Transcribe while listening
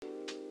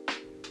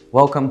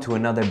Welcome to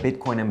another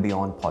Bitcoin and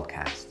Beyond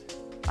podcast.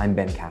 I'm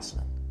Ben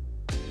Castellan.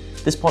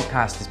 This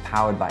podcast is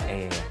powered by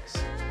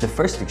AAX, the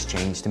first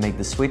exchange to make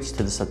the switch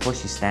to the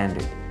Satoshi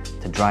standard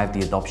to drive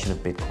the adoption of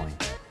Bitcoin.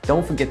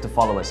 Don't forget to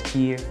follow us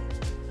here,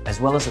 as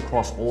well as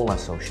across all our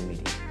social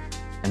media,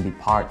 and be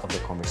part of the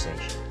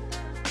conversation.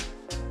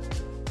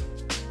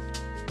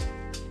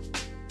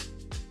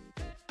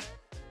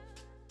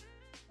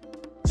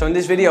 So in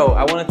this video,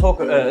 I want to talk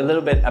a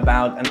little bit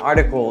about an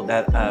article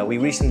that we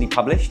recently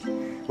published,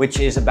 which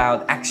is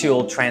about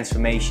axial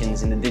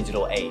transformations in the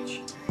digital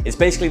age. It's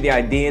basically the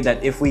idea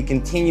that if we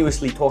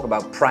continuously talk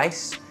about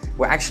price,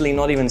 we're actually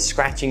not even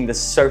scratching the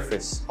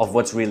surface of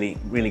what's really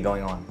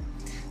going on.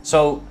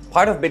 So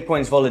part of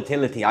Bitcoin's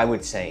volatility, I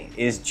would say,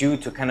 is due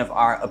to kind of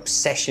our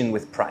obsession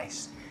with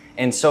price.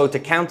 And so to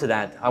counter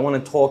that, I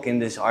want to talk in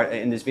this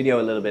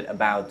video a little bit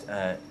about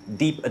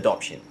deep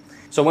adoption.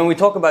 So when we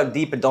talk about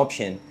deep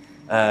adoption,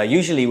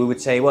 usually we would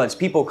say, well, it's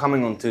people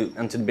coming onto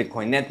the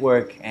Bitcoin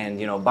network and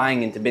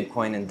buying into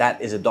Bitcoin, and that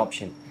is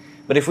adoption.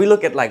 But if we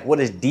look at what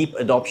is deep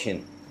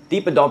adoption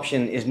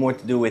is more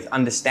to do with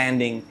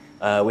understanding,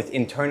 with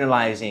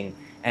internalizing,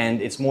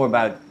 and it's more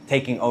about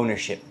taking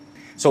ownership.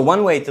 So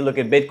one way to look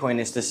at Bitcoin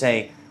is to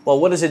say, well,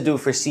 what does it do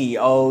for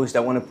CEOs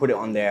that want to put it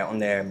on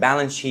their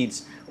balance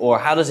sheets? Or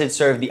how does it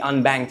serve the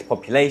unbanked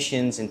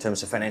populations in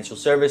terms of financial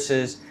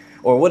services?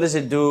 Or what does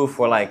it do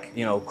for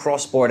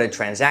cross-border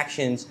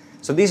transactions?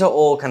 So these are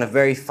all kind of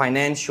very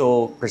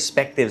financial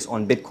perspectives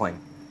on Bitcoin.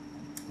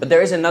 But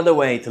there is another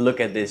way to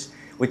look at this,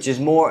 which is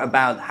more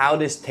about how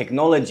this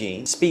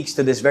technology speaks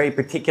to this very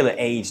particular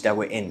age that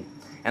we're in.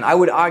 And I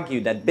would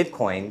argue that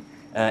Bitcoin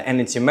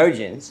and its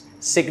emergence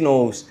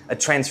signals a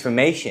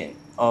transformation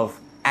of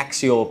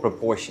axial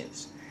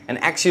proportions. And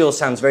axial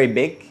sounds very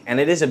big, and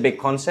it is a big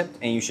concept,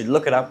 and you should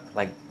look it up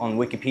on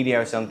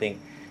Wikipedia or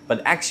something.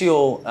 But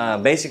axial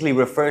basically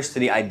refers to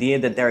the idea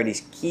that there are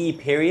these key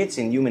periods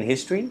in human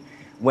history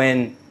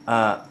when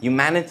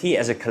humanity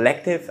as a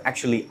collective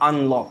actually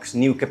unlocks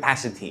new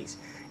capacities,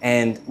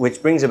 and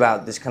which brings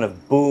about this kind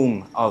of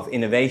boom of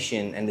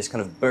innovation and this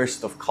kind of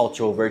burst of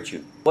cultural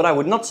virtue. What I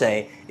would not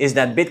say is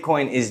that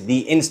Bitcoin is the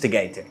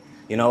instigator.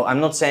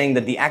 I'm not saying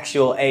that the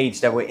actual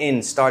age that we're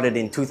in started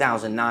in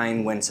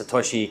 2009 when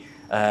Satoshi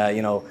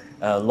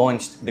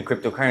launched the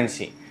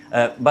cryptocurrency.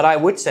 But I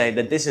would say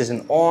that this is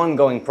an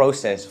ongoing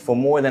process for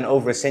more than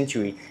over a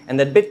century, and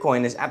that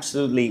Bitcoin is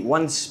absolutely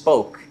one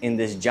spoke in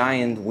this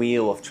giant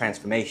wheel of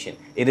transformation.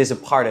 It is a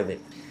part of it.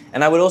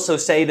 And I would also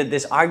say that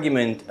this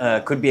argument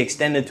could be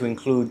extended to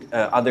include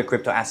other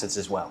crypto assets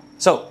as well.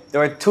 So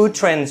there are two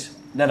trends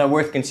that are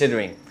worth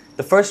considering.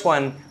 The first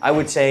one, I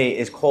would say,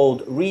 is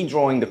called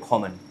redrawing the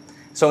common.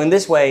 So in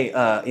this way,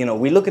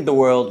 we look at the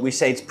world, we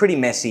say it's pretty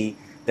messy,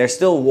 there's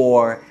still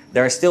war,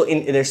 there's still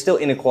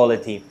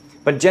inequality.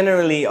 But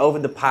generally, over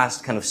the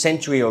past kind of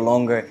century or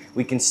longer,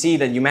 we can see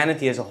that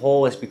humanity as a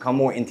whole has become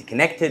more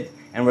interconnected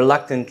and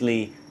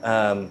reluctantly,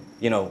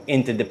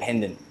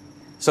 interdependent.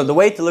 So the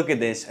way to look at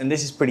this, and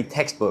this is pretty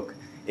textbook,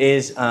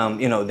 is,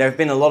 there have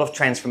been a lot of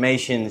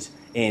transformations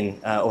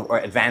or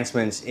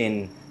advancements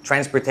in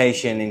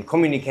transportation, in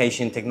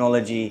communication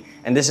technology,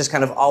 and this has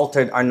kind of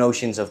altered our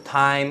notions of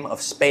time,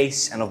 of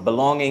space, and of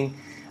belonging.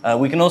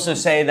 We can also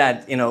say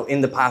that,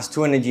 in the past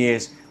 200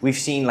 years, we've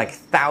seen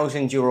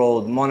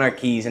 1,000-year-old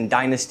monarchies and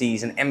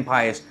dynasties and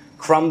empires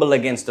crumble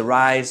against the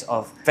rise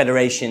of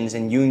federations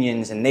and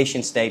unions and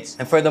nation states.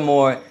 And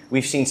furthermore,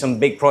 we've seen some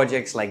big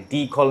projects like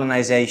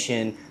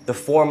decolonization, the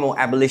formal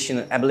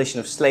abolition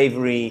of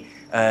slavery.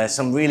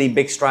 Some really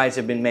big strides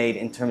have been made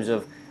in terms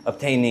of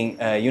obtaining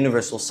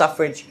universal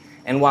suffrage.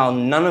 And while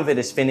none of it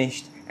is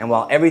finished, and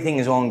while everything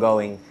is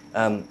ongoing,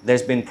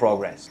 there's been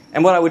progress.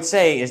 And what I would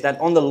say is that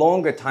on the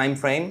longer time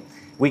frame,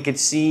 we could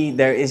see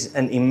there is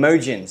an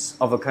emergence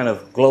of a kind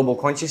of global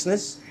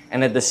consciousness,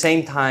 and at the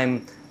same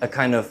time, a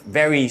kind of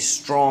very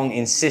strong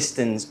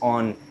insistence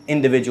on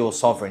individual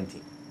sovereignty.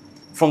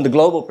 From the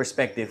global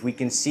perspective, we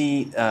can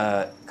see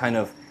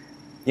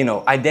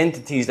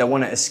identities that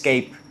want to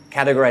escape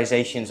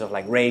categorizations of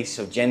race,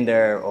 of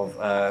gender,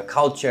 of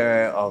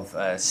culture, of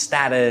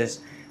status,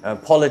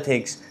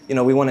 politics.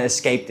 We want to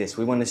escape this.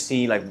 We want to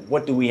see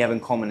what do we have in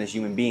common as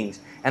human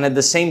beings. And at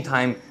the same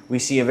time, we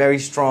see a very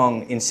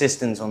strong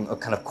insistence on a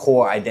kind of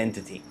core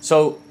identity.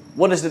 So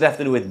what does it have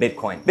to do with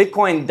Bitcoin?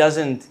 Bitcoin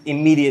doesn't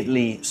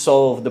immediately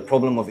solve the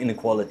problem of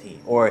inequality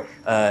or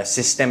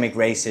systemic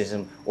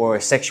racism or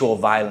sexual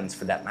violence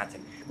for that matter.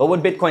 But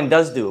what Bitcoin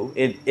does do,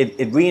 it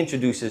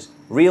reintroduces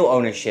real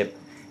ownership,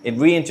 it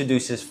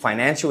reintroduces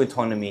financial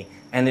autonomy,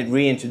 and it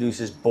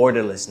reintroduces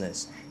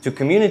borderlessness to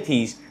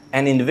communities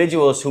and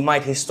individuals who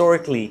might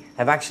historically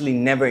have actually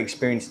never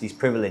experienced these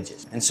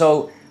privileges. And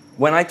so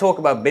when I talk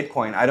about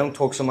Bitcoin, I don't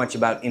talk so much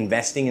about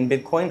investing in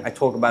Bitcoin. I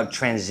talk about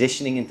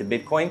transitioning into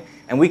Bitcoin,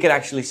 and we could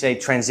actually say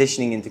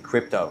transitioning into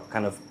crypto,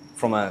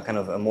 from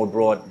a more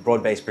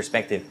broad-based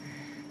perspective.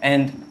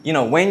 And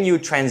when you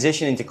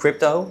transition into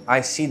crypto,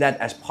 I see that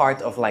as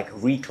part of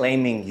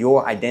reclaiming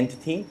your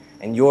identity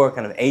and your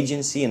kind of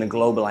agency in a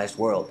globalized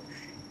world.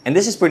 And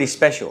this is pretty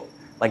special.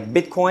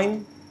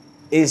 Bitcoin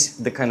is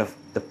the kind of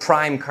the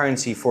prime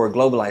currency for a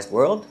globalized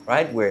world,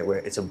 right? Where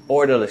it's a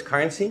borderless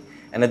currency.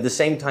 And at the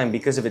same time,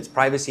 because of its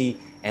privacy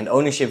and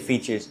ownership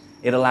features,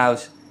 it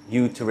allows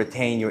you to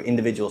retain your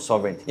individual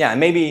sovereignty. Yeah, and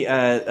maybe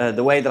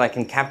the way that I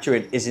can capture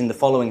it is in the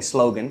following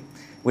slogan,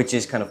 which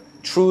is kind of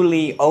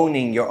truly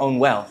owning your own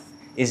wealth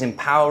is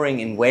empowering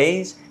in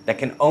ways that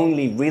can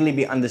only really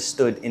be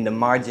understood in the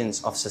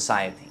margins of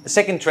society. The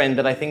second trend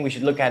that I think we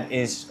should look at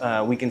is,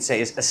 we can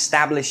say, is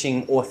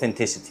establishing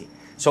authenticity.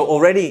 So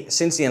already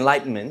since the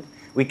Enlightenment,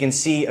 we can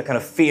see a kind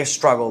of fierce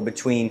struggle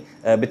between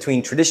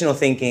traditional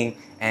thinking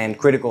and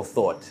critical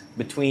thought,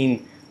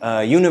 between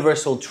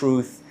universal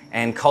truth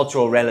and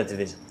cultural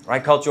relativism,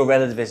 right? Cultural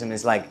relativism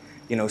is like,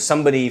 you know,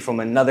 somebody from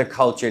another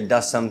culture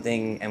does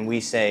something and we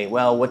say,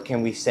 well, what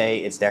can we say?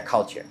 It's their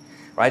culture,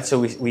 right? So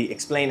we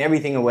explain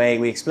everything away.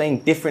 We explain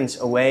difference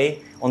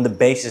away on the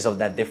basis of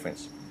that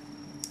difference,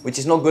 which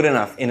is not good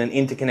enough in an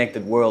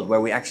interconnected world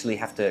where we actually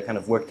have to kind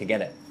of work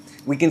together.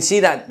 We can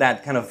see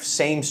that kind of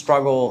same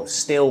struggle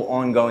still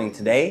ongoing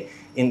today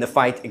in the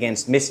fight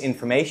against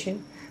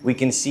misinformation. We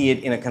can see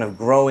it in a kind of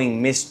growing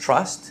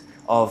mistrust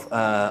of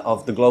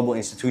the global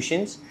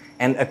institutions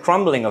and a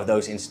crumbling of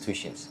those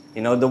institutions.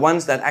 You know, the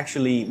ones that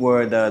actually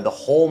were the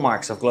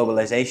hallmarks of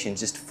globalization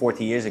just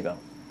 40 years ago.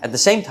 At the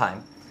same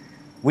time,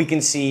 we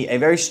can see a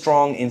very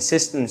strong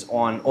insistence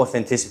on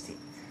authenticity.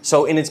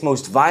 So in its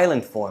most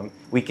violent form,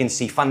 we can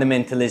see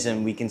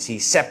fundamentalism, we can see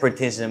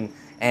separatism,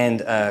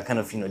 and kind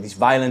of, you know, these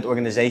violent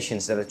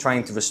organizations that are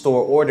trying to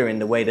restore order in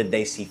the way that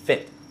they see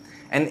fit.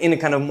 And in a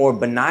kind of more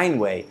benign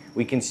way,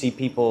 we can see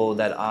people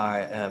that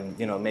are,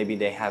 you know, maybe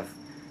they have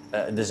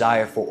a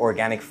desire for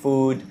organic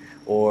food,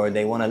 or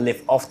they want to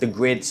live off the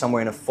grid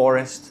somewhere in a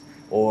forest,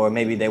 or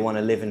maybe they want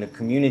to live in a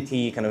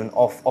community, kind of an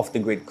off the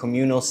grid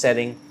communal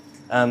setting.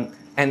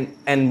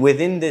 And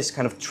within this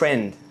kind of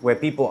trend where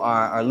people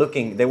are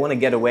looking, they want to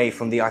get away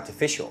from the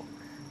artificial.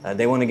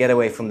 They want to get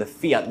away from the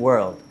fiat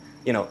world,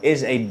 you know,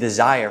 is a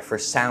desire for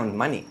sound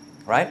money,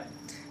 right?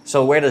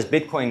 So where does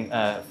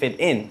Bitcoin fit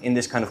in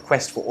this kind of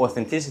quest for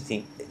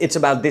authenticity? It's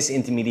about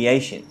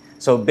disintermediation.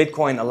 So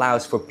Bitcoin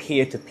allows for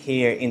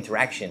peer-to-peer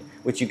interaction,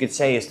 which you could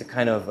say is the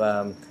kind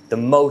of the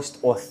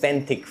most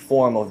authentic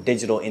form of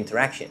digital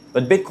interaction.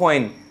 But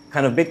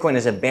Bitcoin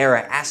is a bearer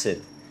asset.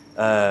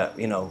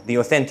 You know, the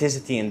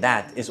authenticity in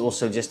that is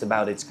also just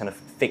about its kind of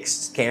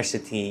fixed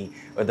scarcity,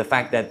 or the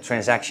fact that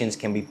transactions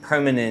can be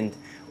permanent,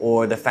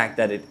 or the fact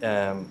that it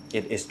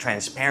is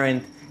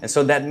transparent. And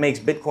so that makes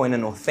Bitcoin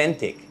an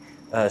authentic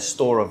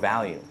store of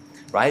value,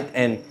 right?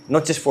 And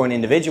not just for an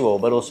individual,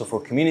 but also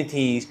for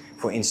communities,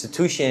 for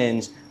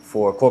institutions,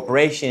 for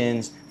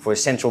corporations, for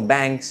central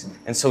banks.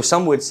 And so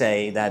some would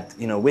say that,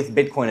 you know, with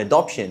Bitcoin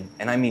adoption,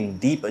 and I mean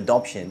deep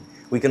adoption,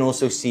 we can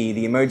also see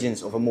the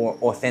emergence of a more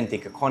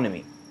authentic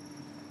economy.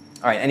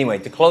 All right, anyway,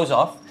 to close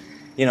off,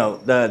 you know,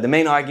 the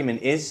main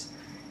argument is,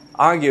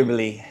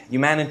 arguably,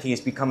 humanity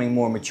is becoming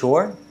more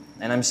mature.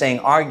 And I'm saying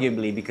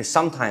arguably because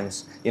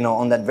sometimes, you know,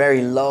 on that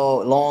very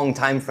long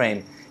time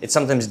frame, it's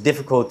sometimes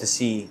difficult to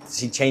see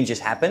changes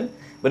happen.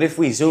 But if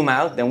we zoom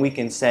out, then we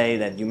can say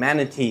that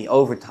humanity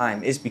over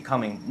time is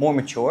becoming more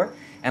mature.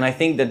 And I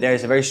think that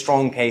there's a very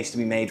strong case to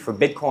be made for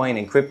Bitcoin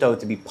and crypto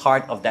to be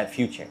part of that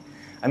future.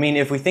 I mean,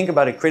 if we think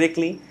about it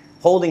critically,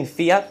 holding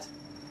fiat,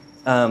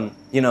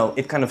 you know,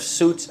 it kind of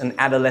suits an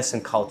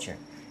adolescent culture.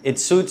 It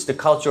suits the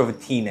culture of a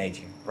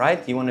teenager,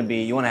 right? You want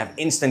to have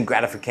instant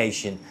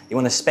gratification. You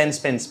want to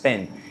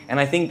spend. And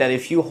I think that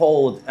if you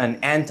hold an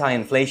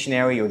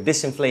anti-inflationary or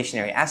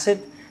disinflationary asset,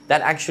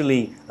 that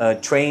actually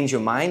trains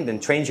your mind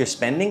and trains your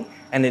spending,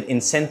 and it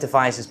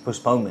incentivizes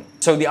postponement.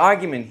 So the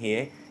argument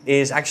here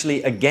is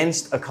actually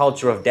against a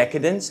culture of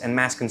decadence and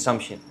mass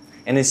consumption,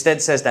 and instead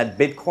says that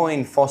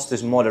Bitcoin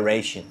fosters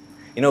moderation.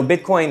 You know,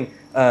 Bitcoin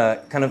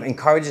kind of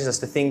encourages us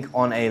to think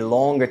on a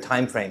longer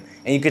time frame.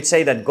 And you could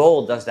say that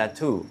gold does that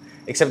too,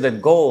 except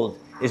that gold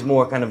is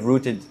more kind of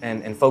rooted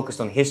and focused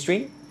on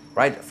history,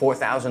 right?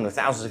 4,000 or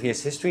thousands of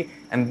years history.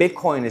 And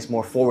Bitcoin is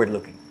more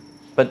forward-looking.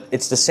 But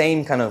it's the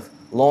same kind of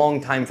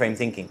long time frame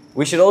thinking.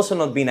 We should also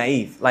not be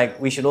naive. Like,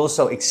 we should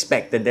also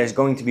expect that there's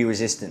going to be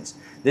resistance.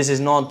 This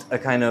is not a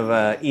kind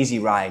of easy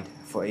ride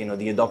for, you know,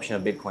 the adoption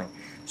of Bitcoin.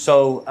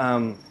 So,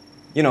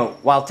 you know,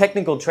 while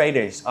technical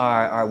traders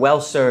are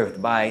well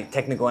served by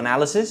technical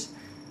analysis,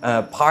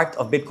 part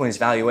of Bitcoin's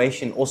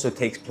valuation also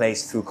takes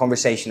place through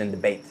conversation and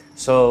debate.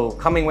 So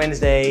coming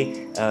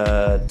Wednesday,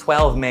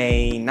 12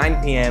 May,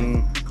 9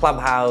 p.m,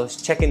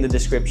 Clubhouse, check in the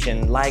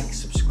description, like,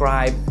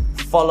 subscribe,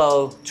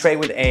 follow, trade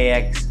with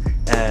AX,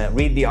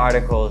 read the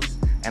articles,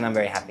 and I'm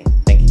very happy.